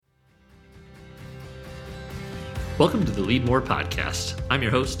Welcome to the Lead More Podcast. I'm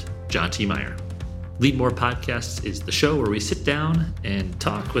your host, John T. Meyer. Lead More Podcasts is the show where we sit down and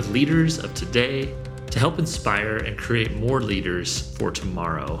talk with leaders of today to help inspire and create more leaders for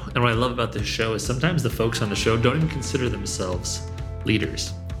tomorrow. And what I love about this show is sometimes the folks on the show don't even consider themselves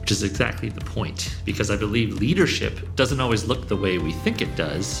leaders, which is exactly the point, because I believe leadership doesn't always look the way we think it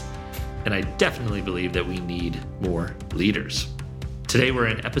does. And I definitely believe that we need more leaders. Today we're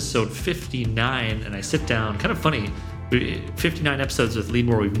in episode 59, and I sit down, kind of funny, 59 episodes with Lead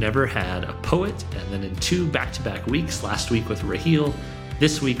More. We've never had a poet, and then in 2 back-to-back weeks, last week with Raheel,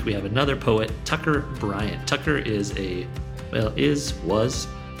 this week we have another poet, Tucker Bryant. Tucker was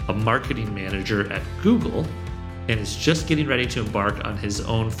a marketing manager at Google and is just getting ready to embark on his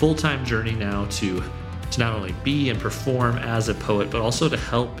own full-time journey now to not only be and perform as a poet, but also to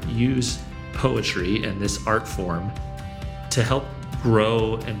help use poetry and this art form to help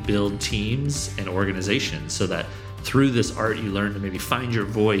grow and build teams and organizations, so that through this art you learn to maybe find your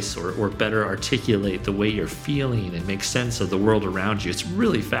voice or better articulate the way you're feeling and make sense of the world around you. It's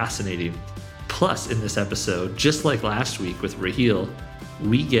really fascinating. Plus, in this episode, just like last week with Raheel,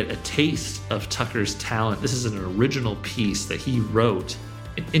 we get a taste of Tucker's talent. This is an original piece that he wrote,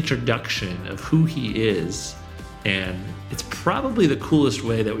 an introduction of who he is, and it's probably the coolest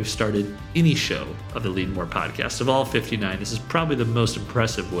way that we've started any show of the Lead More podcast. Of all 59, this is probably the most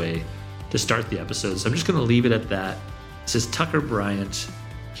impressive way to start the episode. So I'm just going to leave it at that. This is Tucker Bryant.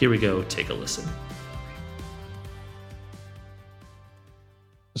 Here we go. Take a listen.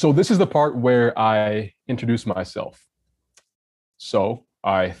 So this is the part where I introduce myself. So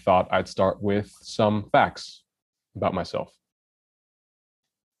I thought I'd start with some facts about myself.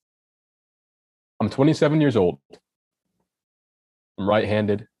 I'm 27 years old. I'm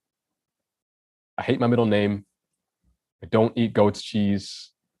right-handed. I hate my middle name. I don't eat goat's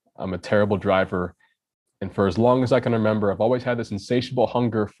cheese. I'm a terrible driver. And for as long as I can remember, I've always had this insatiable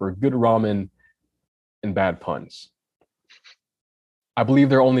hunger for good ramen and bad puns. I believe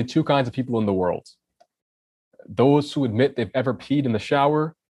there are only 2 kinds of people in the world: those who admit they've ever peed in the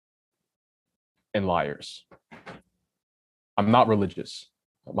shower, and liars. I'm not religious.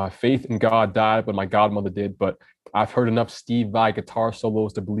 My faith in God died when my godmother did, but I've heard enough Steve Vai guitar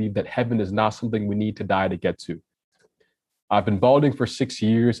solos to believe that heaven is not something we need to die to get to. I've been balding for 6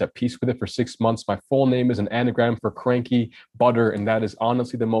 years, at peace with it for 6 months. My full name is an anagram for cranky butter, and that is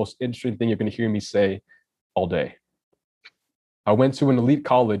honestly the most interesting thing you're going to hear me say all day. I went to an elite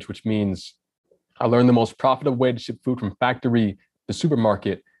college, which means I learned the most profitable way to ship food from factory to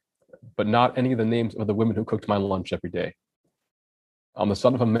supermarket, but not any of the names of the women who cooked my lunch every day. I'm the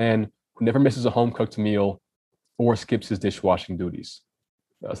son of a man who never misses a home-cooked meal or skips his dishwashing duties.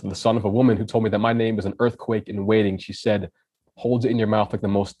 The son of a woman who told me that my name is an earthquake in waiting. She said, "Hold it in your mouth like the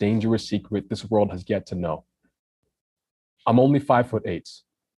most dangerous secret this world has yet to know." I'm only 5'8"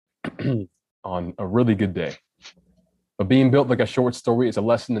 on a really good day. But being built like a short story is a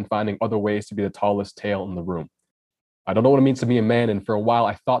lesson in finding other ways to be the tallest tale in the room. I don't know what it means to be a man, and for a while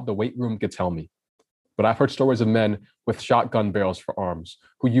I thought the weight room could tell me. But I've heard stories of men with shotgun barrels for arms,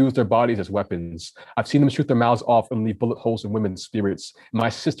 who use their bodies as weapons. I've seen them shoot their mouths off and leave bullet holes in women's spirits. My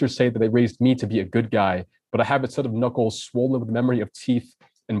sisters say that they raised me to be a good guy, but I have a set of knuckles swollen with the memory of teeth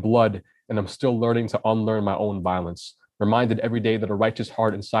and blood, and I'm still learning to unlearn my own violence. Reminded every day that a righteous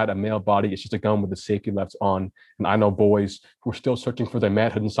heart inside a male body is just a gun with the safety left on. And I know boys who are still searching for their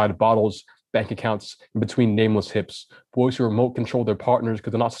manhood inside bottles, bank accounts, and between nameless hips. Boys who remote control their partners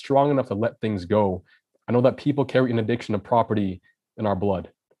because they're not strong enough to let things go. I know that people carry an addiction to property in our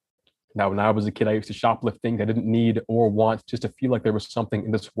blood. Now, when I was a kid, I used to shoplift things I didn't need or want just to feel like there was something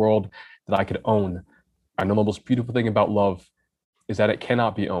in this world that I could own. I know the most beautiful thing about love is that it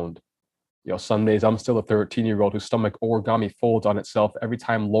cannot be owned. Some days I'm still a 13-year-old whose stomach origami folds on itself every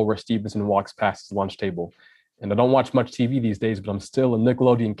time Laura Stevenson walks past his lunch table. And I don't watch much TV these days, but I'm still a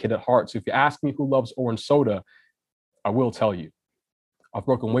Nickelodeon kid at heart. So if you ask me who loves orange soda, I will tell you. I've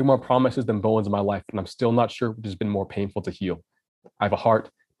broken way more promises than bones in my life, and I'm still not sure which has been more painful to heal. I have a heart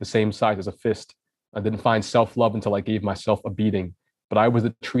the same size as a fist. I didn't find self-love until I gave myself a beating, but I was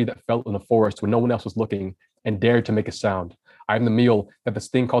the tree that fell in the forest when no one else was looking and dared to make a sound. I am the meal that this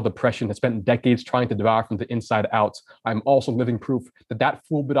thing called depression has spent decades trying to devour from the inside out. I'm also living proof that that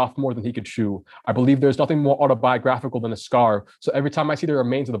fool bit off more than he could chew. I believe there's nothing more autobiographical than a scar. So every time I see the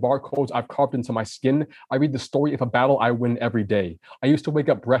remains of the barcodes I've carved into my skin, I read the story of a battle I win every day. I used to wake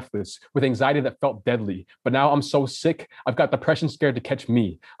up breathless with anxiety that felt deadly, but now I'm so sick, I've got depression scared to catch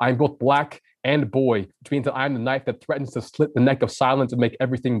me. I am both black and boy, which means that I am the knife that threatens to slit the neck of silence and make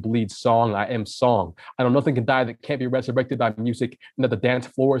everything bleed. Song, I am song. I know nothing can die that can't be resurrected by music, and that the dance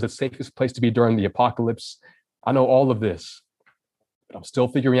floor is the safest place to be during the apocalypse. I know all of this, but I'm still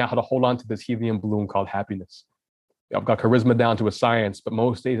figuring out how to hold on to this helium balloon called happiness. I've got charisma down to a science, but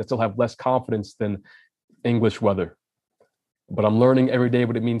most days I still have less confidence than English weather. But I'm learning every day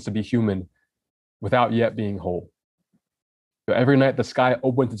what it means to be human without yet being whole. Every night the sky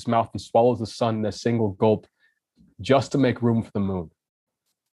opens its mouth and swallows the sun in a single gulp just to make room for the moon.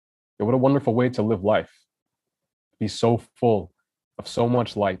 What a wonderful way to live life. Be so full of so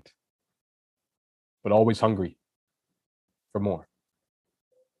much light, but always hungry for more.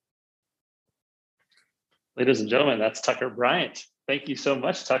 Ladies and gentlemen, that's Tucker Bryant. Thank you so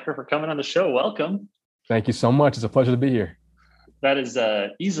much, Tucker, for coming on the show. Welcome. Thank you so much. It's a pleasure to be here. That is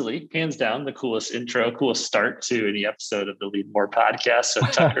easily, hands down, the coolest intro, coolest start to any episode of the Lead More podcast. So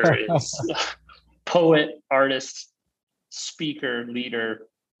Tucker is poet, artist, speaker, leader,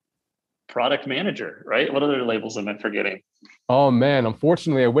 product manager, right? What other labels am I forgetting? Oh man,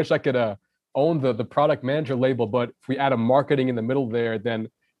 unfortunately, I wish I could own the product manager label, but if we add a marketing in the middle there, then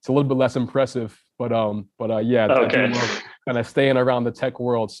it's a little bit less impressive. But yeah, okay. I do love kind of staying around the tech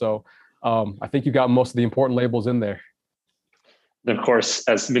world. So I think you got most of the important labels in there. And of course,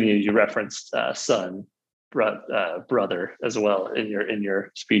 as many of you referenced, son, brother as well in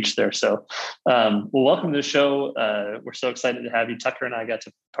your speech there. So, well, welcome to the show. We're so excited to have you. Tucker and I got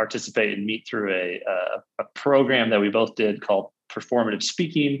to participate and meet through a program that we both did called Performative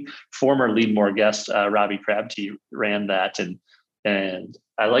Speaking. Former Lead More guest Robbie Crabtree ran that, and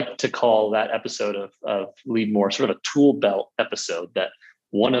I like to call that episode of Lead More sort of a tool belt episode. That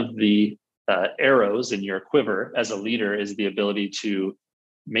one of the arrows in your quiver as a leader is the ability to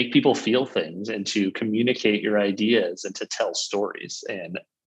make people feel things and to communicate your ideas and to tell stories. And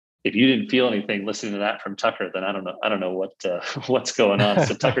if you didn't feel anything listening to that from Tucker, then I don't know what's going on.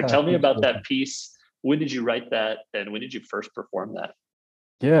 So Tucker, tell me about that piece. When did you write that, and when did you first perform that?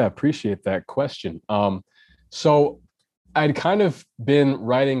 Yeah, appreciate that question. So I'd kind of been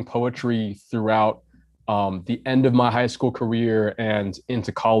writing poetry throughout the end of my high school career and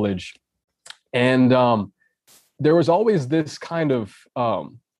into college. And there was always this kind of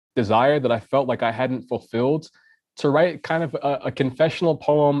desire that I felt like I hadn't fulfilled to write kind of a confessional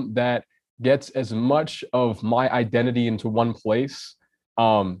poem that gets as much of my identity into one place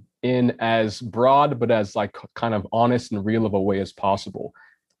in as broad, but as like kind of honest and real of a way as possible.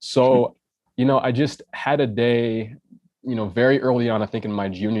 So, I just had a day, very early on, I think in my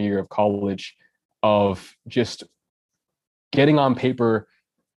junior year of college, of just getting on paper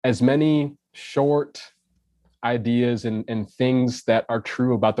as many short ideas and things that are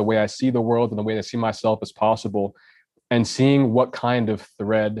true about the way I see the world and the way I see myself as possible, and seeing what kind of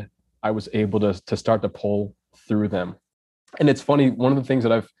thread I was able to start to pull through them. And it's funny, one of the things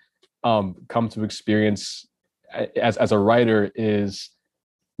that I've come to experience as a writer is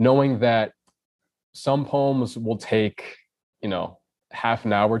knowing that some poems will take, half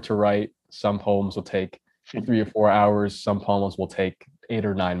an hour to write. Some poems will take 3 or 4 hours. Some poems will take 8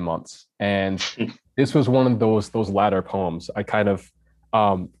 or 9 months. And this was one of those latter poems. I kind of,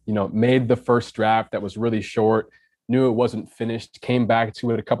 made the first draft that was really short, knew it wasn't finished, came back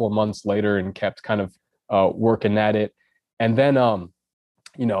to it a couple of months later and kept kind of working at it. And then,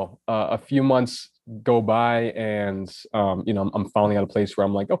 a few months go by and, I'm finally at a place where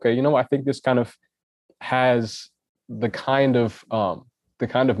I'm like, okay, I think this kind of has the kind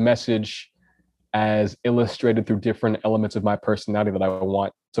of message as illustrated through different elements of my personality that I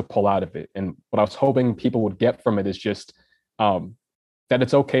want to pull out of it. And what I was hoping people would get from it is just that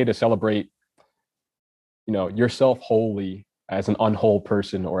it's okay to celebrate, yourself wholly as an unwhole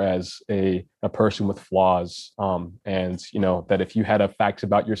person or as a person with flaws. And, that if you had a facts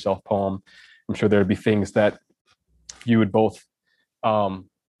about yourself poem, I'm sure there'd be things that you would both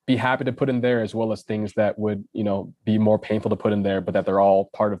be happy to put in there, as well as things that would, be more painful to put in there, but that they're all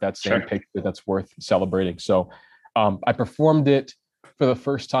part of that same picture that's worth celebrating. So I performed it for the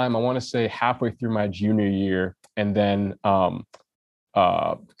first time, I want to say halfway through my junior year. And then kind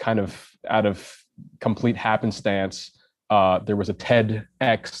of out of complete happenstance, there was a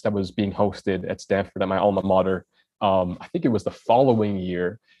TEDx that was being hosted at Stanford at my alma mater. I think it was the following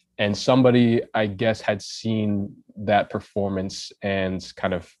year. And somebody, I guess, had seen that performance and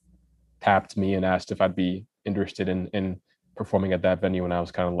kind of tapped me and asked if I'd be interested in performing at that venue. And I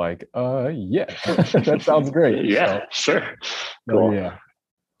was kind of like, yeah, that sounds great. Yeah, so, sure. Cool. Yeah.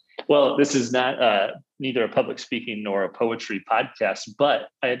 Well, this is not neither a public speaking nor a poetry podcast, but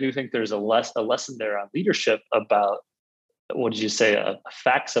I do think there's a lesson there on leadership about, what did you say, a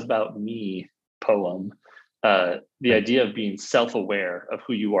facts about me poem. The idea of being self-aware of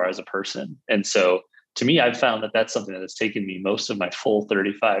who you are as a person. And so to me, I've found that that's something that has taken me most of my full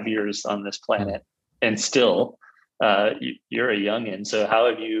 35 years on this planet and still, you're a youngin. So how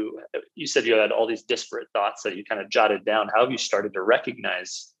have you said you had all these disparate thoughts that you kind of jotted down. How have you started to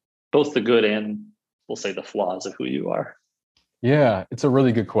recognize both the good and, we'll say, the flaws of who you are? Yeah, it's a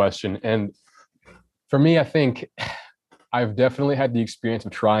really good question. And for me, I think I've definitely had the experience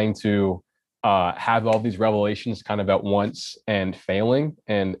of trying to have all these revelations kind of at once and failing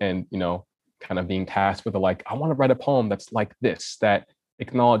and kind of being tasked with like, I want to write a poem that's like this, that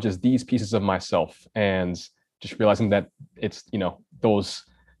acknowledges these pieces of myself, and just realizing that it's, those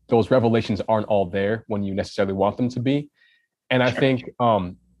revelations aren't all there when you necessarily want them to be. And I Sure. think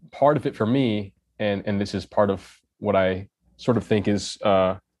part of it for me, and this is part of what I sort of think is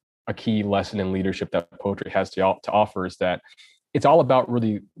a key lesson in leadership that poetry has to offer, is that it's all about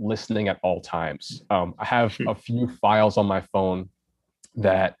really listening at all times. I have a few files on my phone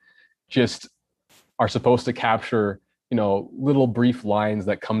that just are supposed to capture, little brief lines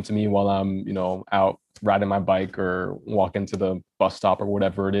that come to me while I'm, out riding my bike or walking to the bus stop or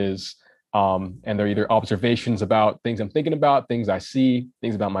whatever it is. And they're either observations about things I'm thinking about, things I see,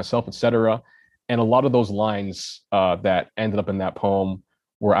 things about myself, etc. And a lot of those lines that ended up in that poem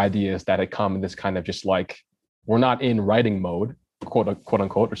were ideas that had come in this kind of just like, we're not in writing mode, quote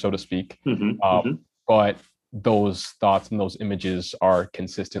unquote, or so to speak. But those thoughts and those images are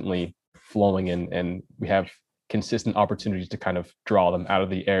consistently flowing in, and we have consistent opportunities to kind of draw them out of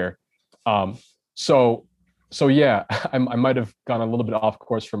the air. So yeah, I might have gone a little bit off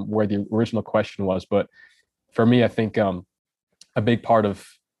course from where the original question was, but for me, I think a big part of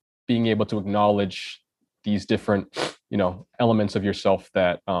being able to acknowledge these different, elements of yourself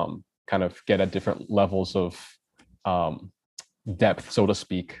that kind of get at different levels of depth, so to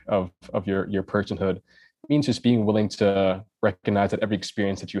speak, of your personhood, means just being willing to recognize that every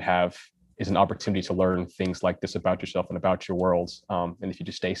experience that you have is an opportunity to learn things like this about yourself and about your world. And if you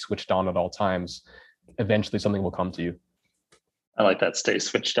just stay switched on at all times, eventually something will come to you. I like that. Stay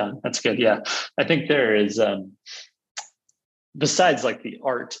switched on. That's good. Yeah. I think there is, besides like the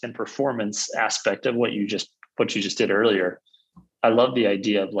art and performance aspect of what you just did earlier, I love the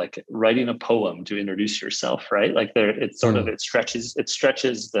idea of like writing a poem to introduce yourself, right? Like there, it's sort of, it stretches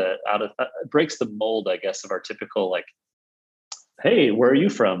it breaks the mold, I guess, of our typical like, hey, where are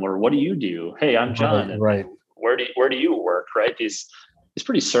you from? Or what do you do? Hey, I'm John. Right. And where do you work? Right. These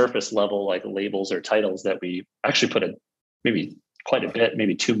pretty surface level like labels or titles that we actually put maybe quite a bit,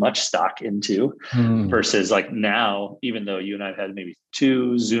 maybe too much stock into, versus like now, even though you and I've had maybe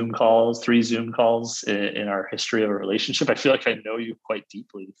 3 Zoom calls in our history of a relationship, I feel like I know you quite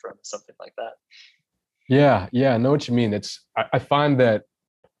deeply from something like that. Yeah, I know what you mean. I find that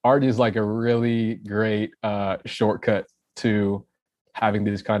art is like a really great shortcut to having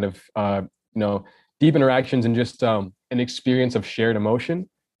these kind of deep interactions and just an experience of shared emotion.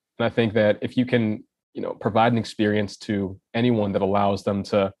 And I think that if you can provide an experience to anyone that allows them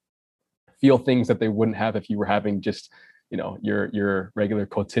to feel things that they wouldn't have if you were having just your regular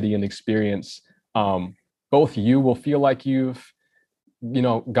quotidian experience, both you will feel like you've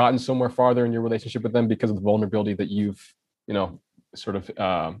gotten somewhere farther in your relationship with them because of the vulnerability that you've sort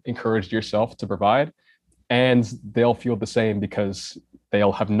of encouraged yourself to provide, and they'll feel the same because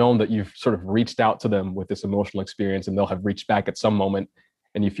they'll have known that you've sort of reached out to them with this emotional experience, and they'll have reached back at some moment,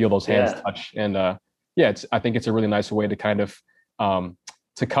 and you feel those hands touch. And I think it's a really nice way to kind of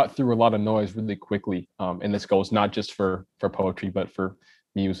to cut through a lot of noise really quickly. And this goes not just for poetry, but for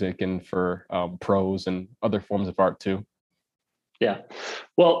music and for prose and other forms of art too. Yeah.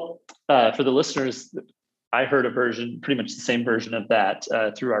 Well, for the listeners, I heard a version, pretty much the same version of that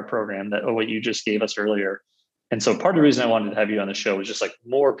through our program, that what you just gave us earlier. And so part of the reason I wanted to have you on the show was just like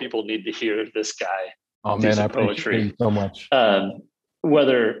more people need to hear this guy. Oh man, I appreciate you so much.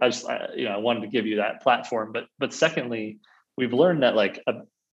 Whether I wanted to give you that platform, but secondly, we've learned that like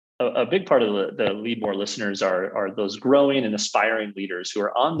a big part of the Lead More listeners are those growing and aspiring leaders who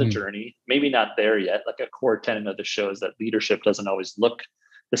are on the journey, maybe not there yet. Like a core tenet of the show is that leadership doesn't always look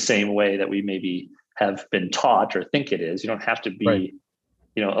the same way that we maybe have been taught or think it is. You don't have to be,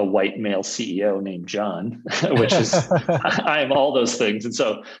 a white male CEO named John, which is, I am all those things. And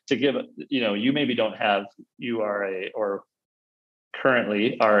so to give, you maybe don't have, or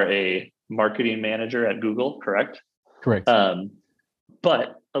currently are a marketing manager at Google, correct? Correct.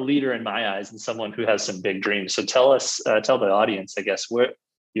 But a leader in my eyes and someone who has some big dreams. So tell the audience, I guess, where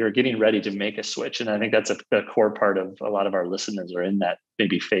you're getting ready to make a switch. And I think that's a core part of a lot of our listeners are in that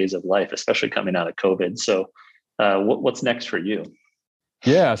maybe phase of life, especially coming out of COVID. So what's next for you?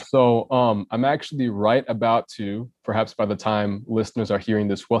 Yeah. So I'm actually right about to, perhaps by the time listeners are hearing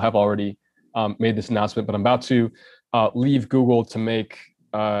this, we'll have already made this announcement, but I'm about to leave Google to make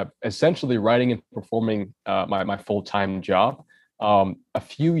essentially writing and performing my full-time job. A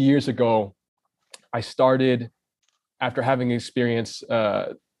few years ago, I started, after having experience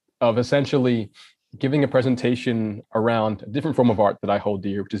of essentially giving a presentation around a different form of art that I hold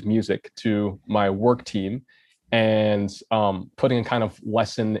dear, which is music, to my work team, and putting a kind of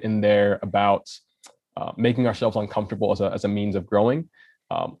lesson in there about making ourselves uncomfortable as a means of growing.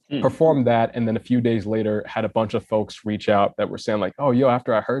 Performed that, and then a few days later had a bunch of folks reach out that were saying like, oh, yo,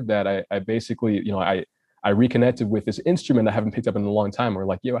 after I heard that, I basically, I reconnected with this instrument I haven't picked up in a long time. Or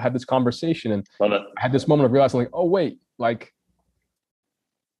like, yo, I had this conversation and Love it. I had this moment of realizing like, oh wait, like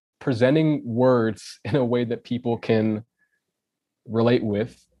presenting words in a way that people can relate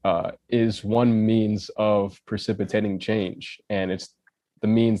with is one means of precipitating change. And it's the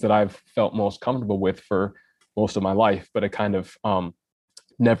means that I've felt most comfortable with for most of my life, but it kind of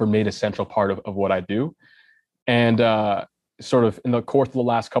never made a central part of what I do. And sort of in the course of the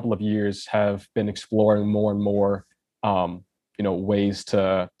last couple of years have been exploring more and more ways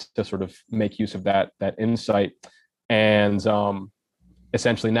to sort of make use of that insight. And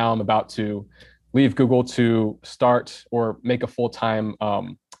essentially now I'm about to leave Google to start or make a full-time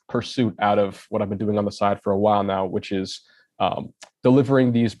pursuit out of what I've been doing on the side for a while now, which is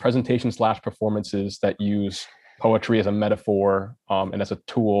delivering these presentations / performances that use poetry as a metaphor and as a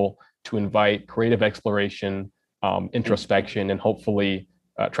tool to invite creative exploration, introspection, and hopefully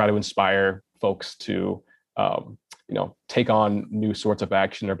try to inspire folks to take on new sorts of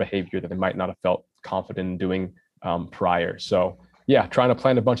action or behavior that they might not have felt confident in doing prior. So yeah, trying to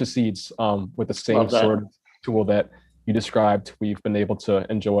plant a bunch of seeds with the same sort of tool that you described, we've been able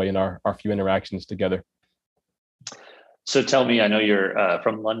to enjoy in our few interactions together. So tell me, I know you're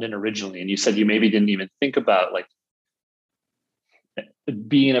from London originally, and you said you maybe didn't even think about like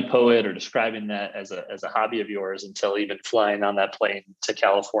being a poet or describing that as a hobby of yours until even flying on that plane to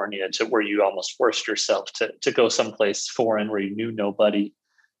California, to where you almost forced yourself to go someplace foreign where you knew nobody.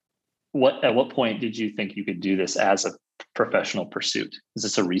 At what point did you think you could do this as a professional pursuit? Is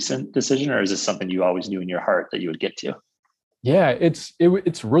this a recent decision, or is this something you always knew in your heart that you would get to? Yeah, it's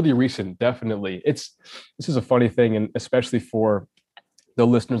really recent, definitely. This is a funny thing, and especially for the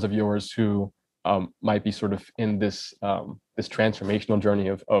listeners of yours who might be sort of in this this transformational journey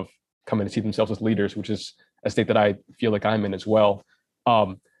of coming to see themselves as leaders, which is a state that I feel like I'm in as well.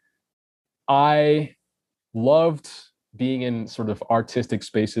 I loved being in sort of artistic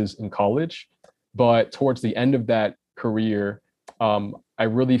spaces in college, but towards the end of that career, I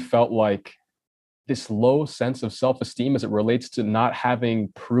really felt like this low sense of self-esteem as it relates to not having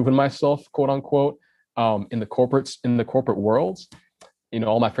proven myself, quote unquote, in the corporate world.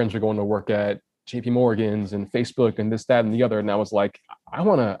 All my friends were going to work at JP Morgan's and Facebook and this, that, and the other. And I was like, I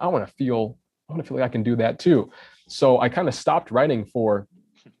want to feel like I can do that too. So I kind of stopped writing for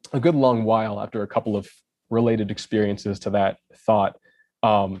a good long while after a couple of related experiences to that thought.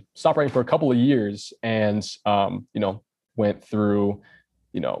 Stopped writing for a couple of years and, went through,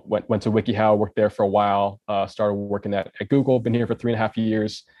 went to WikiHow, worked there for a while, started working at Google, been here for 3.5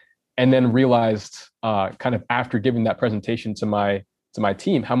 years, and then realized kind of after giving that presentation to my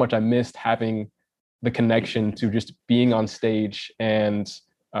team, how much I missed having the connection to just being on stage and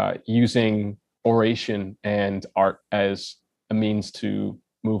using oration and art as a means to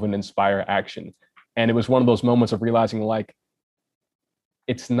move and inspire action. And it was one of those moments of realizing like,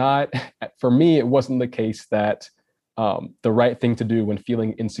 it's not, for me, it wasn't the case that the right thing to do when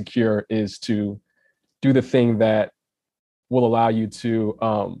feeling insecure is to do the thing that will allow you to,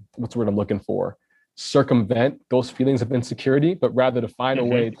 what's the word I'm looking for? Circumvent those feelings of insecurity, but rather to find a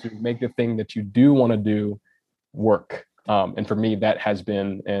way to make the thing that you do want to do work. And for me, that has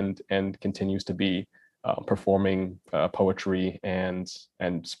been and continues to be performing poetry and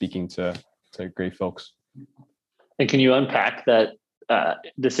speaking to great folks. And can you unpack that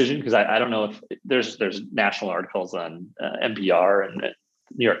decision? Because I don't know if there's national articles on NPR and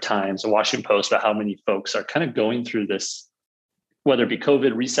New York Times and Washington Post about how many folks are kind of going through this, whether it be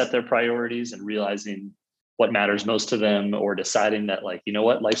COVID, reset their priorities and realizing what matters most to them, or deciding that like, you know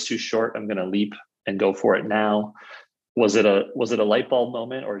what, life's too short, I'm going to leap and go for it now. Was it a light bulb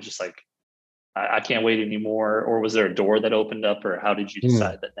moment, or just like, I can't wait anymore? Or was there a door that opened up, or how did you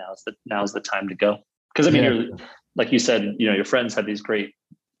decide that now's the time to go? Because I mean, you're, like you said, your friends have these great,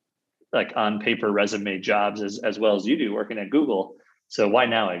 like on paper resume jobs as well as you do working at Google. So why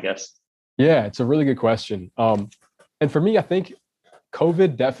now, I guess? Yeah, it's a really good question. And for me, I think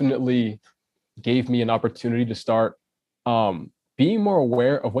COVID definitely gave me an opportunity to start being more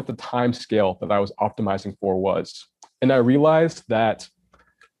aware of what the time scale that I was optimizing for was. And I realized that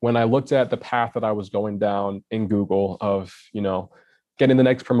when I looked at the path that I was going down in Google of, getting the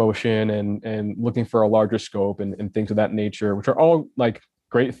next promotion and looking for a larger scope and things of that nature, which are all like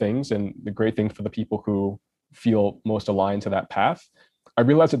great things and the great things for the people who feel most aligned to that path. I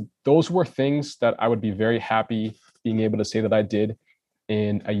realized that those were things that I would be very happy being able to say that I did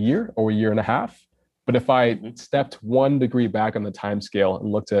in a year or a year and a half. But if I stepped 1 degree back on the time scale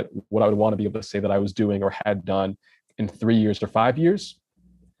and looked at what I would want to be able to say that I was doing or had done in 3 years or 5 years,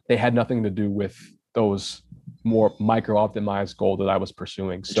 they had nothing to do with those more micro optimized goals that I was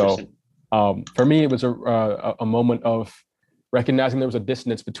pursuing. So for me, it was a moment of recognizing there was a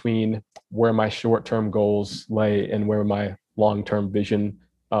dissonance between where my short-term goals lay and where my long-term vision,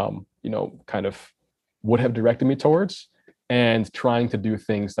 kind of would have directed me towards, and trying to do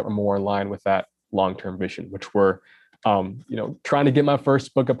things that were more in line with that long-term vision, which were, trying to get my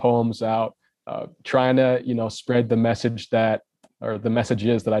first book of poems out, trying to, spread the message the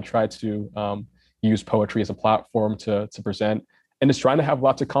messages that I try to use poetry as a platform to present, and just trying to have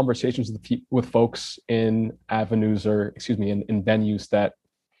lots of conversations with folks in avenues in venues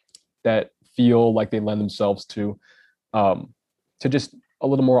that feel like they lend themselves to just a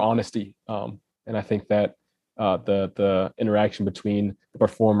little more honesty. And I think that the interaction between the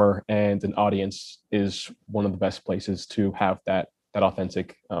performer and an audience is one of the best places to have that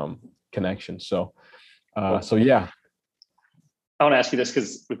authentic connection. So yeah. I want to ask you this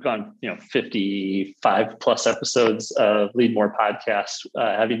because we've gone, 55 plus episodes of Lead More podcasts,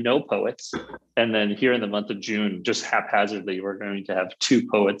 having no poets. And then here in the month of June, just haphazardly, we're going to have 2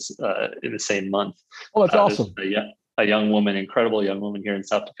 poets in the same month. Oh, that's awesome. A young woman, incredible young woman here in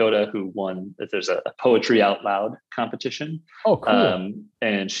South Dakota who won, there's a poetry out loud competition. Oh, cool.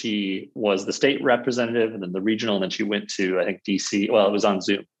 And she was the state representative and then the regional, and then she went to, I think, DC. Well, it was on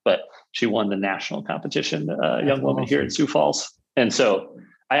Zoom, but she won the national competition, young woman here in Sioux Falls. And so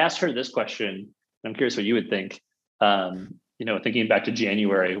I asked her this question. I'm curious what you would think. Thinking back to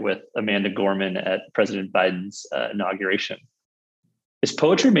January with Amanda Gorman at President Biden's inauguration, is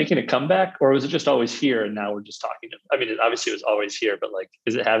poetry making a comeback, or was it just always here and now we're just talking? I mean, obviously it was always here, but like,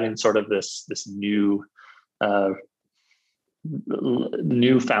 is it having sort of this new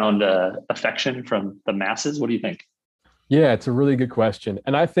newfound affection from the masses? What do you think? Yeah, it's a really good question,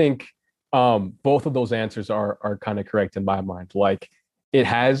 and I think both of those answers are kind of correct in my mind. Like, it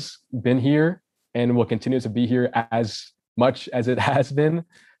has been here and will continue to be here as much as it has been.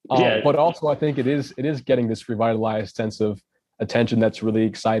 But also I think it is getting this revitalized sense of attention that's really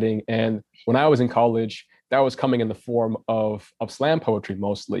exciting. And when I was in college, that was coming in the form of slam poetry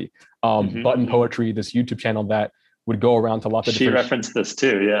mostly. Button Poetry, this YouTube channel that would go around to lots of different... She referenced this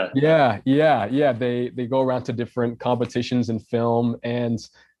too, yeah. Yeah. They go around to different competitions in film and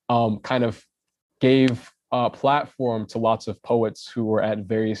kind of gave a platform to lots of poets who were at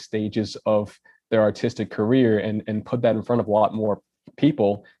various stages of their artistic career and put that in front of a lot more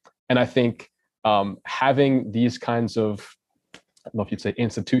people. And I think having these kinds of, I don't know if you'd say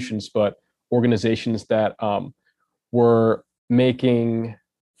institutions, but organizations that were making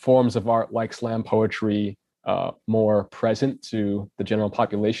forms of art like slam poetry more present to the general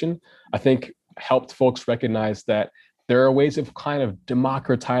population, I think helped folks recognize that there are ways of kind of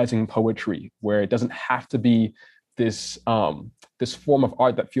democratizing poetry where it doesn't have to be this this form of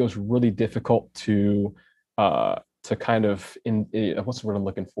art that feels really difficult to kind of what's the word I'm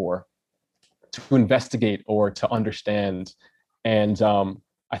looking for, to investigate or to understand. And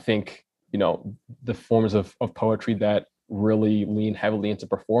I think, the forms of poetry that really lean heavily into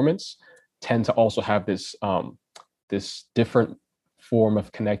performance tend to also have this this different form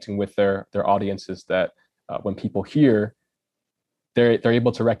of connecting with their audiences that when people hear, they're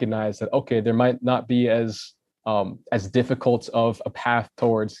able to recognize that, okay, there might not be as difficult of a path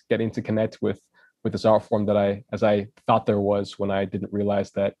towards getting to connect with this art form as I thought there was when I didn't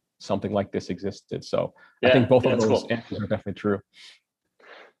realize that something like this existed. So I think both of those answers are definitely true.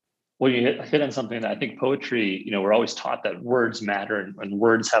 Well, you hit on something that I think poetry, we're always taught that words matter and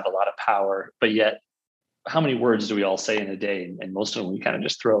words have a lot of power, but yet how many words do we all say in a day? And most of them we kind of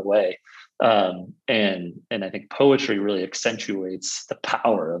just throw away. And I think poetry really accentuates the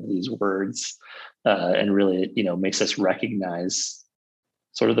power of these words and really, makes us recognize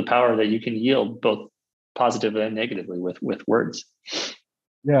sort of the power that you can yield both positively and negatively with words.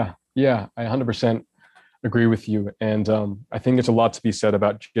 Yeah, I 100% agree with you. And I think there's a lot to be said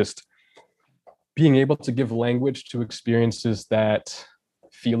about just being able to give language to experiences that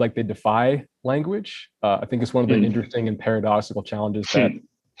feel like they defy language. I think it's one of the interesting and paradoxical challenges that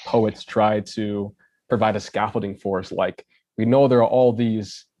poets try to provide a scaffolding for us. Like, we know there are all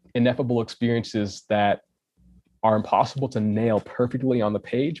these ineffable experiences that are impossible to nail perfectly on the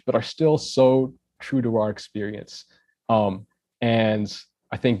page, but are still so true to our experience. And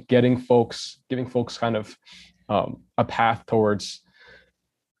I think giving folks kind of a path towards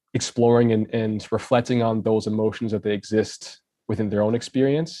exploring and reflecting on those emotions that they exist within their own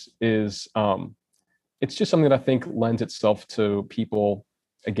experience is it's just something that I think lends itself to people,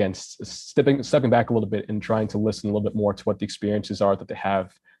 again, stepping back a little bit and trying to listen a little bit more to what the experiences are that they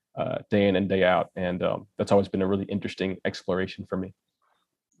have day in and day out. And that's always been a really interesting exploration for me.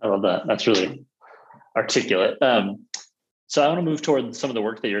 I love that. That's really articulate. So I want to move toward some of the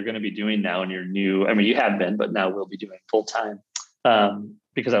work that you're going to be doing now in your new, I mean, you have been, but now we'll be doing full time.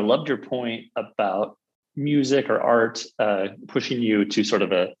 Because I loved your point about music or art pushing you to sort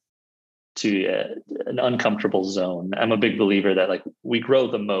of an uncomfortable zone. I'm a big believer that like we grow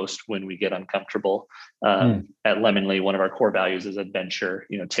the most when we get uncomfortable. At Lemonly, one of our core values is adventure.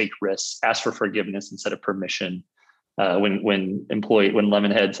 Take risks, ask for forgiveness instead of permission. When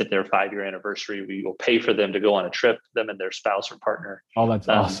Lemonheads hit their 5-year anniversary, we will pay for them to go on a trip, them and their spouse or partner. Oh, that's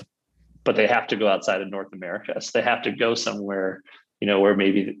awesome. But they have to go outside of North America. So they have to go somewhere, where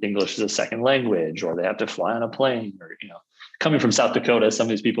maybe English is a second language, or they have to fly on a plane, or, coming from South Dakota, some of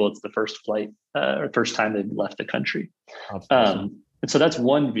these people, it's the first flight or first time they've left the country. Awesome. And so that's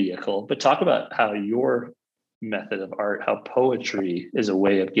one vehicle, but talk about how your method of art, how poetry is a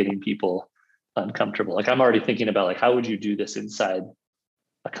way of getting people uncomfortable. Like I'm already thinking about like, how would you do this inside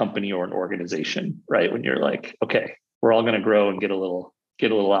a company or an organization, right? When you're like, okay, we're all going to grow and get a little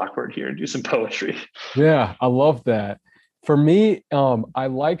awkward here and do some poetry. Yeah, I love that. For me, I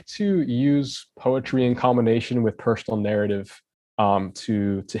like to use poetry in combination with personal narrative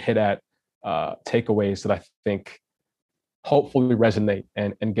to hit at takeaways that I think hopefully resonate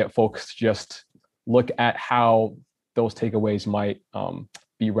and get folks to just look at how those takeaways might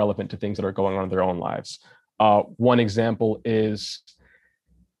be relevant to things that are going on in their own lives. One example is,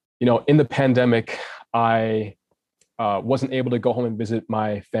 in the pandemic, I wasn't able to go home and visit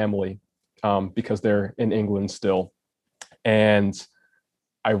my family because they're in England still. And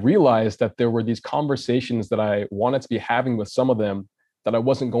I realized that there were these conversations that I wanted to be having with some of them that I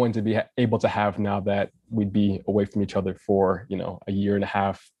wasn't going to be able to have now that we'd be away from each other for, a year and a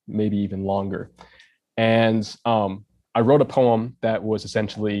half, maybe even longer. And I wrote a poem that was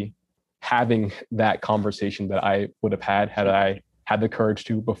essentially having that conversation that I would have had I had the courage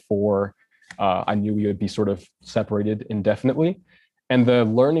to before I knew we would be sort of separated indefinitely. And the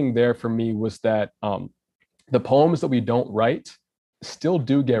learning there for me was that the poems that we don't write still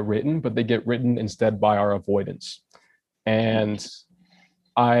do get written, but they get written instead by our avoidance. And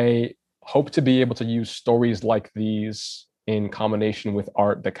I hope to be able to use stories like these in combination with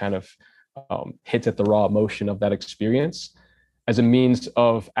art that kind of hits at the raw emotion of that experience as a means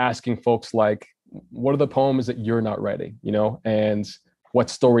of asking folks like, what are the poems that you're not writing, and what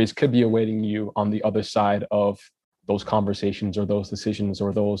stories could be awaiting you on the other side of those conversations or those decisions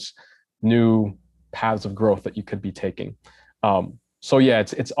or those new paths of growth that you could be taking. So yeah,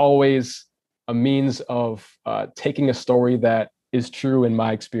 it's always a means of taking a story that is true in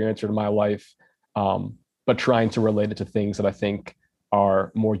my experience or in my life, but trying to relate it to things that I think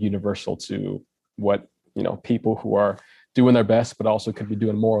are more universal to what people who are doing their best, but also could be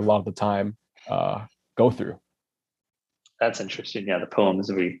doing more a lot of the time, go through. That's interesting. Yeah, the poems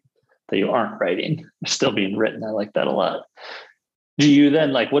that you aren't writing are still being written. I like that a lot. Do you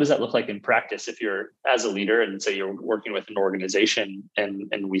then what does that look like in practice if you're as a leader and say you're working with an organization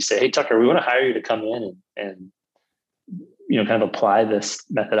and we say, hey, Tucker, we want to hire you to come in and kind of apply this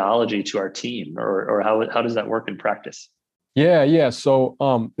methodology to our team, or how does that work in practice? Yeah. So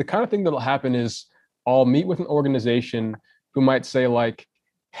the kind of thing that'll happen is I'll meet with an organization who might say like,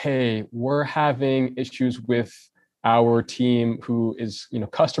 hey, we're having issues with our team who is,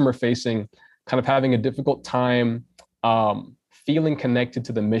 customer facing, kind of having a difficult time feeling connected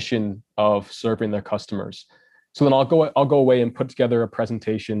to the mission of serving their customers. So then I'll go away and put together a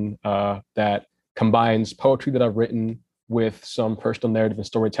presentation that combines poetry that I've written with some personal narrative and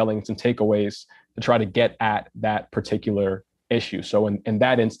storytelling, some takeaways to try to get at that particular issue. So in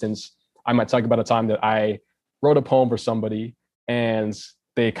that instance, I might talk about a time that I wrote a poem for somebody and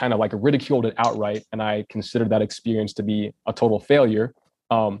they kind of ridiculed it outright. And I considered that experience to be a total failure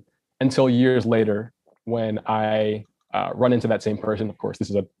until years later when I run into that same person. Of course, this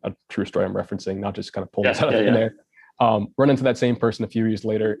is a true story I'm referencing, not just kind of pulling this out of thin air. Run into that same person a few years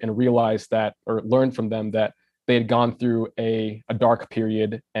later and realize that, or learn from them that they had gone through a dark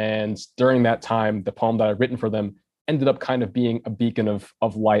period. And during that time, the poem that I'd written for them ended up kind of being a beacon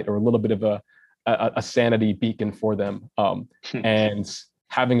of light, or a little bit of a sanity beacon for them. And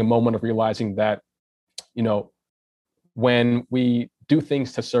having a moment of realizing that, when we do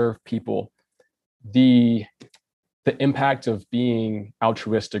things to serve people, the the impact of being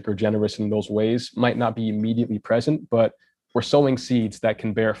altruistic or generous in those ways might not be immediately present, but we're sowing seeds that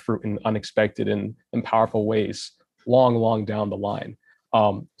can bear fruit in unexpected and powerful ways long, long down the line.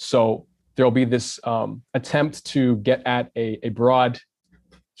 So there'll be this attempt to get at a broad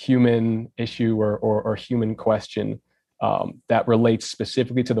human issue or human question that relates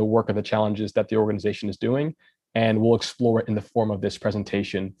specifically to the work or the challenges that the organization is doing. And we'll explore it in the form of this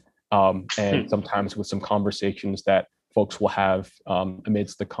presentation, and sometimes with some conversations that folks will have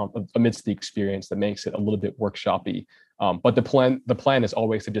amidst the experience that makes it a little bit workshoppy. But the plan is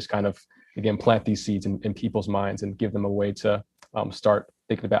always to just kind of, again, plant these seeds in people's minds and give them a way to start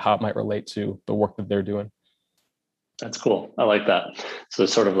thinking about how it might relate to the work that they're doing. That's cool. I like that. So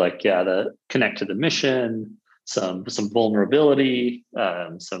sort of like, the connect to the mission, some vulnerability, I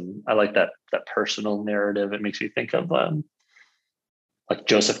like that personal narrative. It makes me think of like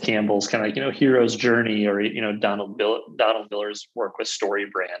Joseph Campbell's kind of like, hero's journey, or Donald Miller's work with Story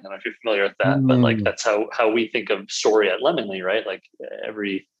Brand. I don't know if you're familiar with that, but like that's how we think of story at Lemonly, right? Like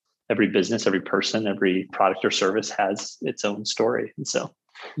every business, every person, every product or service has its own story, and so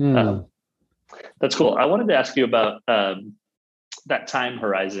that's cool. I wanted to ask you about that time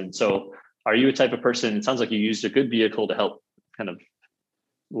horizon. So are you a type of person, it sounds like you used a good vehicle to help kind of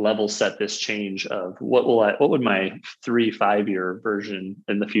level set this change of what would my 3-5 year version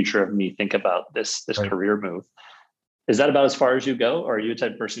in the future of me think about this right. career move? Is that about as far as you go? Or are you a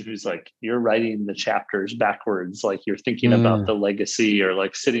type of person who's like, you're writing the chapters backwards, like you're thinking about the legacy, or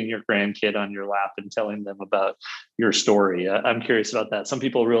like sitting your grandkid on your lap and telling them about your story? I'm curious about that. Some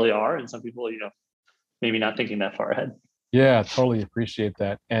people really are, and some people, maybe not thinking that far ahead. Yeah, totally appreciate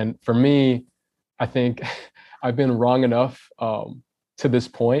that. And for me, I think I've been wrong enough to this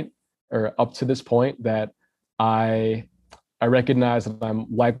point, or up to this point, that I recognize that I'm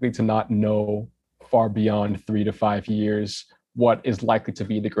likely to not know far beyond 3 to 5 years what is likely to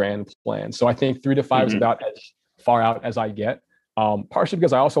be the grand plan. So I think 3 to 5 is about as far out as I get. Partially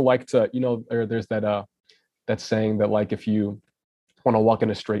because I also like to, there's that saying that, like, if you want to walk in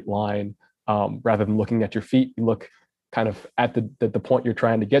a straight line, rather than looking at your feet, you look kind of at the point you're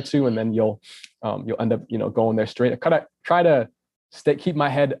trying to get to, and then you'll end up going there straight. I kind of try to keep my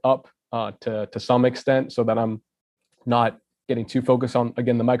head up to some extent, so that I'm not getting too focused on,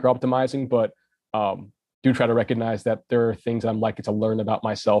 again, the micro optimizing, but do try to recognize that there are things I'm likely to learn about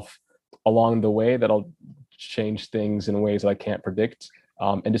myself along the way that'll change things in ways that I can't predict,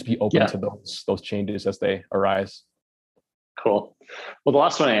 and just be open to those changes as they arise. Cool. Well, the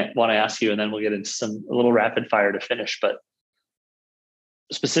last one I want to ask you, and then we'll get into a little rapid fire to finish, but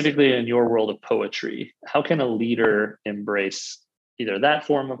specifically in your world of poetry, how can a leader embrace either that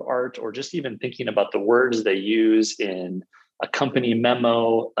form of art, or just even thinking about the words they use in a company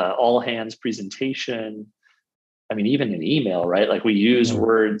memo, all hands presentation? I mean, even in email, right? Like we use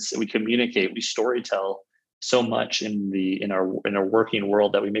words, we communicate, we storytell so much in our working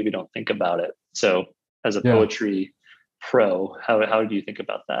world that we maybe don't think about it. So as a poetry pro, how do you think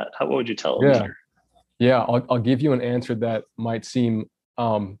about that? What would you tell a leader? Yeah, I'll give you an answer that might seem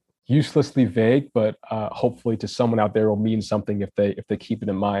uselessly vague, but hopefully to someone out there will mean something if they keep it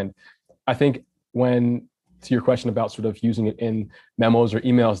in mind. I think, when to your question about sort of using it in memos or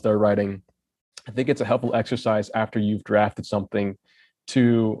emails they're writing, I think it's a helpful exercise after you've drafted something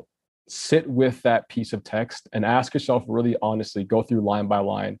to sit with that piece of text and ask yourself really honestly, go through line by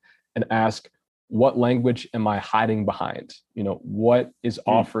line and ask, what language am I hiding behind? What is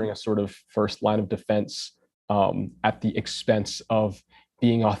offering a sort of first line of defense at the expense of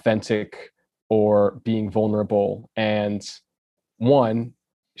being authentic or being vulnerable? And one,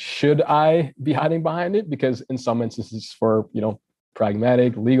 should I be hiding behind it? Because in some instances, for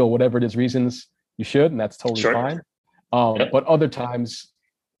pragmatic, legal, whatever it is, reasons, you should, and that's totally fine. But other times,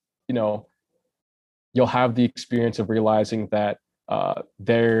 you'll have the experience of realizing that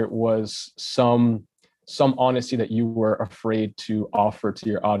there was some honesty that you were afraid to offer to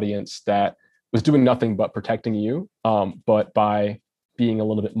your audience that was doing nothing but protecting you. But by being a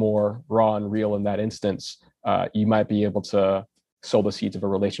little bit more raw and real in that instance, you might be able to sow the seeds of a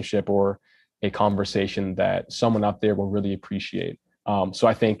relationship or a conversation that someone out there will really appreciate. So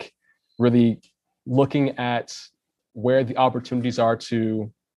I think really looking at where the opportunities are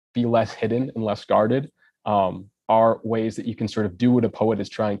to be less hidden and less guarded are ways that you can sort of do what a poet is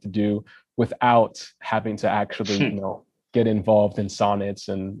trying to do without having to actually, get involved in sonnets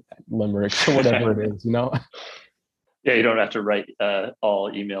and limericks or whatever it is, Yeah, you don't have to write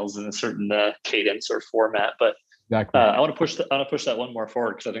all emails in a certain cadence or format, but exactly. I want to push that one more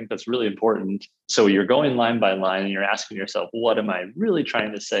forward, because I think that's really important. So you're going line by line and you're asking yourself, what am I really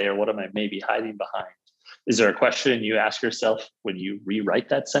trying to say, or what am I maybe hiding behind? Is there a question you ask yourself when you rewrite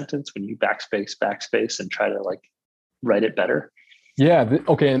that sentence, when you backspace, and try to like write it better? Yeah.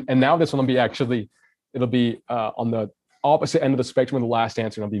 Okay. And now this one will be actually, it'll be on the opposite end of the spectrum of the last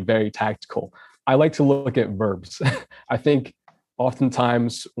answer, and it'll be very tactical. I like to look at verbs. I think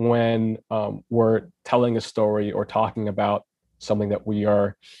oftentimes when we're telling a story or talking about something that we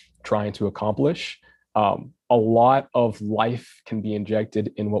are trying to accomplish, a lot of life can be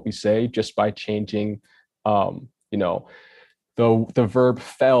injected in what we say just by changing, you know, the verb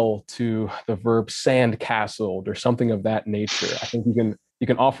fell to the verb sand castled or something of that nature. I think you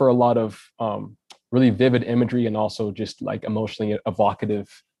can offer a lot of really vivid imagery and also just like emotionally evocative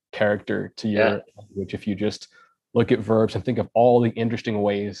character to your language if you just look at verbs and think of all the interesting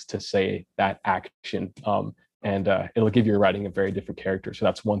ways to say that action. And it'll give your writing a very different character. So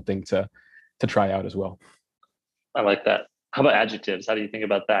that's one thing to try out as well. I like that. How about adjectives? How do you think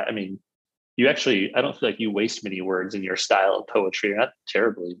about that? I mean, you actually, I don't feel like you waste many words in your style of poetry. You're not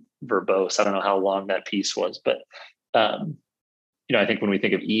terribly verbose. I don't know how long that piece was, but I think when we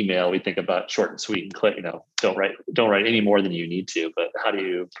think of email, we think about short and sweet and clear. Don't write any more than you need to. But how do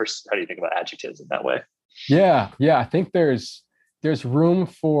you think about adjectives in that way? Yeah. I think there's room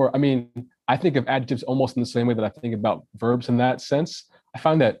for. I mean, I think of adjectives almost in the same way that I think about verbs in that sense. I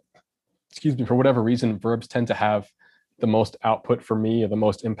find that, excuse me, for whatever reason, verbs tend to have the most output for me or the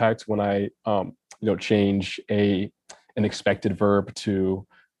most impact when I change an expected verb to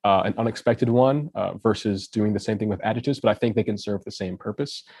an unexpected one versus doing the same thing with adjectives, but I think they can serve the same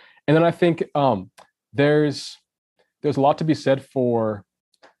purpose. And then I think there's a lot to be said for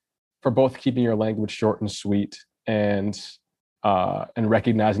both keeping your language short and sweet and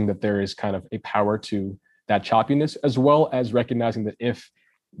recognizing that there is kind of a power to that choppiness, as well as recognizing that if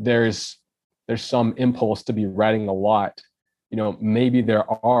there's some impulse to be writing a lot, maybe there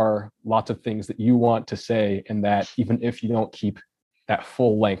are lots of things that you want to say, and that even if you don't keep that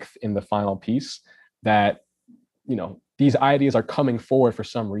full length in the final piece, that these ideas are coming forward for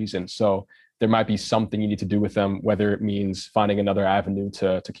some reason. So there might be something you need to do with them, whether it means finding another avenue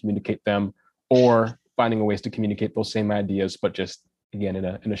to communicate them, or finding ways to communicate those same ideas, but just again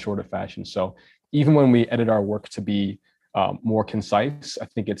in a shorter fashion. So even when we edit our work to be more concise, I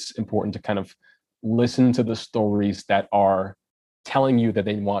think it's important to kind of listen to the stories that are telling you that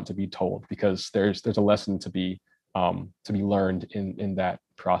they want to be told, because there's a lesson to be learned in that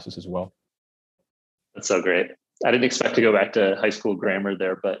process as well. That's so great. I didn't expect to go back to high school grammar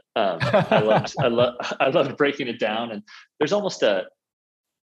there, but I loved breaking it down. And there's almost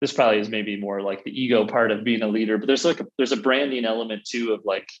this probably is maybe more like the ego part of being a leader, but there's a branding element too of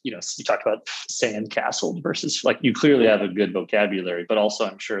like, you talked about sand castled versus like, you clearly have a good vocabulary, but also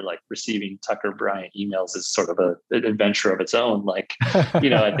I'm sure like receiving Tucker Bryant emails is sort of an adventure of its own. Like,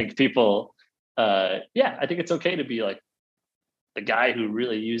 I think people, I think it's okay to be like the guy who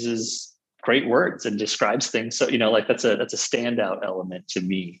really uses great words and describes things. So, like that's a standout element to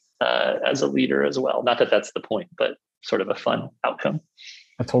me as a leader as well. Not that that's the point, but sort of a fun outcome.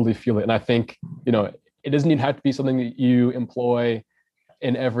 I totally feel it. And I think, it doesn't even have to be something that you employ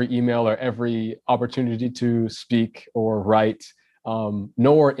in every email or every opportunity to speak or write,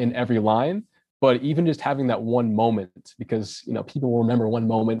 nor in every line, but even just having that one moment, because, people will remember one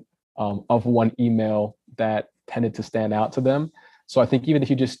moment of one email that tended to stand out to them. So I think even if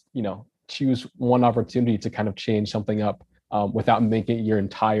you just, choose one opportunity to kind of change something up without making it your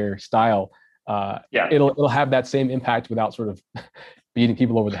entire style, it'll have that same impact without sort of beating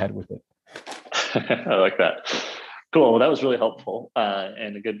people over the head with it. I like that. Cool. Well, that was really helpful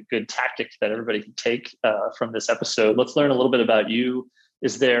and a good tactic that everybody can take from this episode. Let's learn a little bit about you.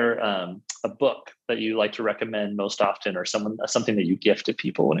 Is there a book that you like to recommend most often, or something that you gift to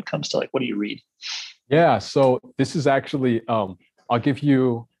people when it comes to like, what do you read? Yeah. So this is actually, I'll give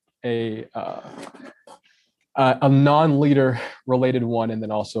you a non-leader related one, and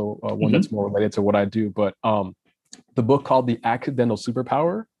then also one that's more related to what I do. But the book called The Accidental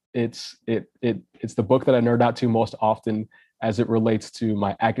Superpower. It's the book that I nerd out to most often as it relates to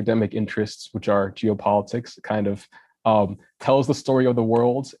my academic interests, which are geopolitics. It kind of tells the story of the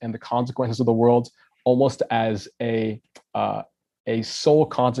world and the consequences of the world almost as a sole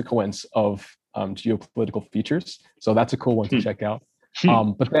consequence of geopolitical features. So that's a cool one to check out.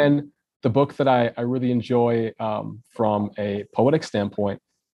 But then the book that I really enjoy from a poetic standpoint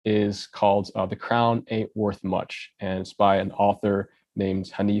is called The Crown Ain't Worth Much. And it's by an author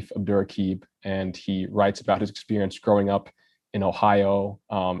named Hanif Abdurraqib. And he writes about his experience growing up in Ohio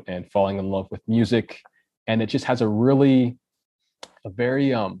and falling in love with music. And it just has a very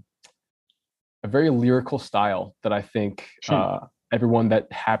lyrical style that I think everyone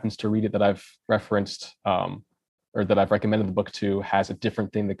that happens to read it that I've referenced or that I've recommended the book to has a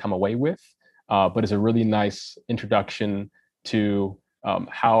different thing to come away with, but it's a really nice introduction to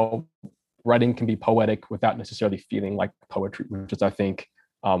how writing can be poetic without necessarily feeling like poetry, which is, I think,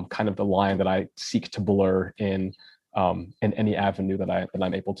 kind of the line that I seek to blur in any avenue that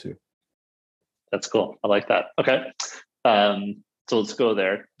I'm able to. That's cool. I like that. Okay. So let's go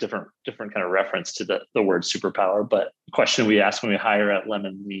there. Different kind of reference to the word superpower, but question we ask when we hire at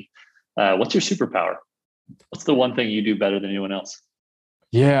Lemon, what's your superpower? What's the one thing you do better than anyone else?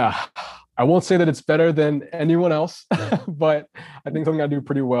 Yeah, I won't say that it's better than anyone else, but I think something I do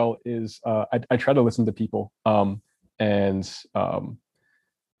pretty well is I try to listen to people and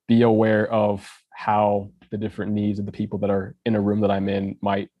be aware of how the different needs of the people that are in a room that I'm in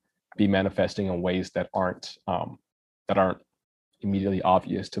might be manifesting in ways that aren't immediately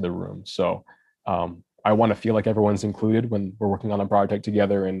obvious to the room. So I want to feel like everyone's included when we're working on a project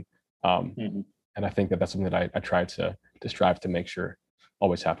together, and I think that that's something that I try to strive to make sure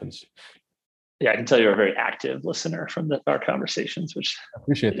always happens. Yeah, I can tell you're a very active listener from our conversations, which I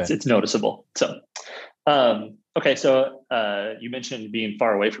appreciate that. It's noticeable. So, okay. So you mentioned being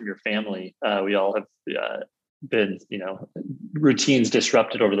far away from your family. We all have been, routines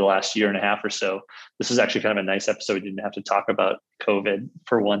disrupted over the last year and a half or so. This is actually kind of a nice episode. We didn't have to talk about COVID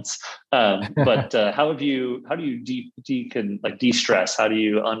for once. But how do you de-stress? How do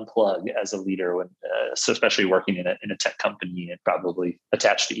you unplug as a leader when, so especially working in a tech company and probably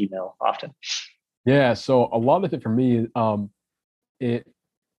attached to email often? Yeah. So a lot of it for me, it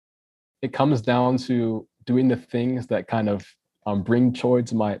comes down to doing the things that kind of bring joy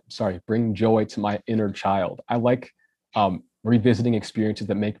to my inner child. I like revisiting experiences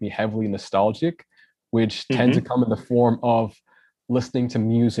that make me heavily nostalgic, which tend to come in the form of listening to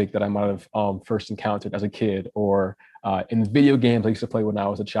music that I might have first encountered as a kid, or in video games I used to play when I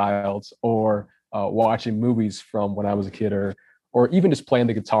was a child, or watching movies from when I was a kid, or even just playing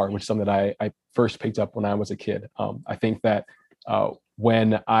the guitar, which is something that I first picked up when I was a kid. I think that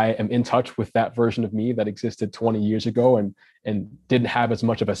when I am in touch with that version of me that existed 20 years ago and didn't have as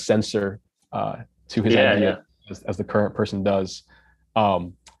much of a censor to his idea as the current person does,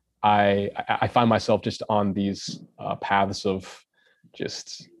 I find myself just on these paths of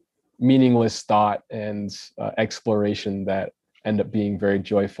just meaningless thought and exploration that end up being very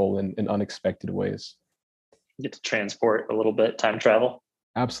joyful in unexpected ways. You get to transport a little bit, time travel.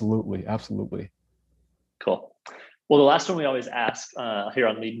 Absolutely. Cool. Well, the last one we always ask here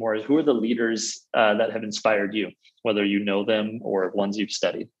on Lead More is, who are the leaders that have inspired you, whether you know them or ones you've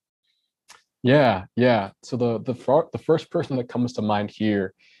studied? Yeah. So the first person that comes to mind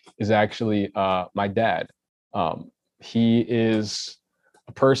here is actually my dad. He is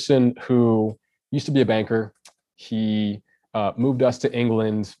a person who used to be a banker. He moved us to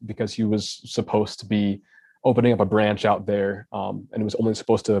England because he was supposed to be opening up a branch out there, and it was only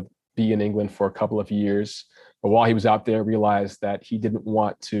supposed to be in England for a couple of years. But while he was out there, realized that he didn't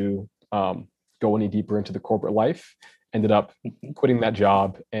want to go any deeper into the corporate life, ended up quitting that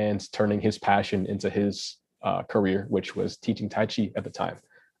job and turning his passion into his career, which was teaching Tai Chi at the time.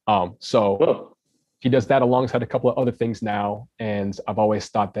 So he does that alongside a couple of other things now. And I've always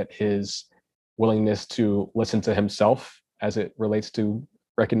thought that his willingness to listen to himself as it relates to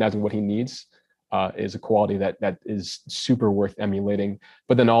recognizing what he needs is a quality that is super worth emulating.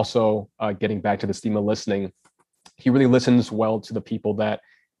 But then also getting back to this theme of listening, he really listens well to the people that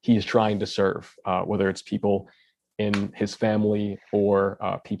he's trying to serve, whether it's people in his family or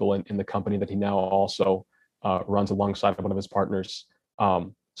people in the company that he now also runs alongside one of his partners.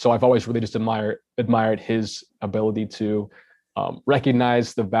 So I've always really just admired his ability to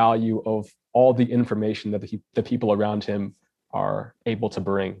recognize the value of all the information that the people around him are able to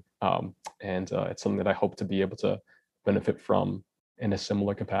bring. And it's something that I hope to be able to benefit from in a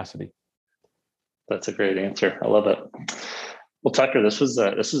similar capacity. That's a great answer. I love it. Well, Tucker, this was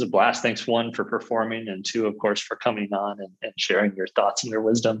a blast. Thanks, one, for performing, and two, of course, for coming on and sharing your thoughts and your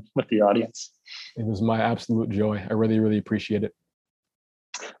wisdom with the audience. It was my absolute joy. I really, really appreciate it.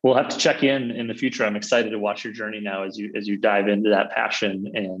 We'll have to check in the future. I'm excited to watch your journey now as you dive into that passion,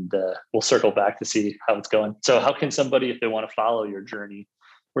 and we'll circle back to see how it's going. So how can somebody, if they want to follow your journey,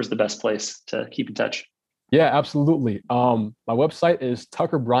 where's the best place to keep in touch? Yeah, absolutely. My website is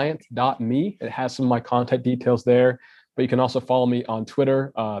tuckerbryant.me. It has some of my contact details there, but you can also follow me on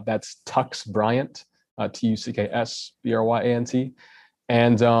Twitter. That's Tux Bryant, TUCKSBRYANT.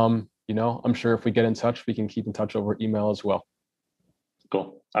 And, I'm sure if we get in touch, we can keep in touch over email as well.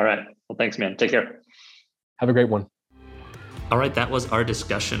 Cool. All right. Well, thanks, man. Take care. Have a great one. All right, that was our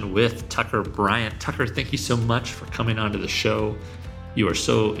discussion with Tucker Bryant. Tucker, thank you so much for coming onto the show. You are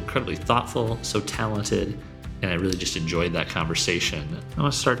so incredibly thoughtful, so talented, and I really just enjoyed that conversation. I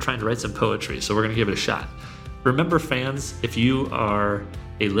want to start trying to write some poetry, so we're going to give it a shot. Remember, fans, if you are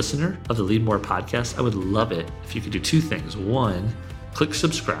a listener of the Lead More podcast, I would love it if you could do two things. One, click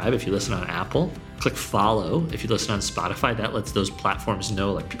subscribe if you listen on Apple. Click follow if you listen on Spotify. That lets those platforms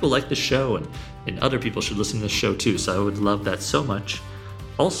know like people like the show and other people should listen to the show too. So I would love that so much.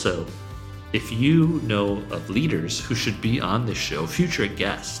 Also, if you know of leaders who should be on this show, future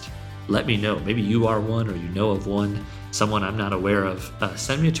guest, let me know. Maybe you are one or you know of one, someone I'm not aware of.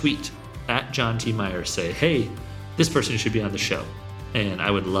 Send me a tweet at John T. Meyer. Say, hey, this person should be on the show. And I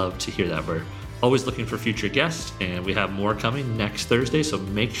would love to hear that. We're always looking for future guests, and we have more coming next Thursday. So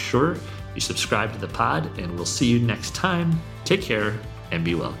make sure you subscribe to the pod, and we'll see you next time. Take care and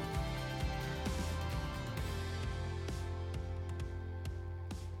be well.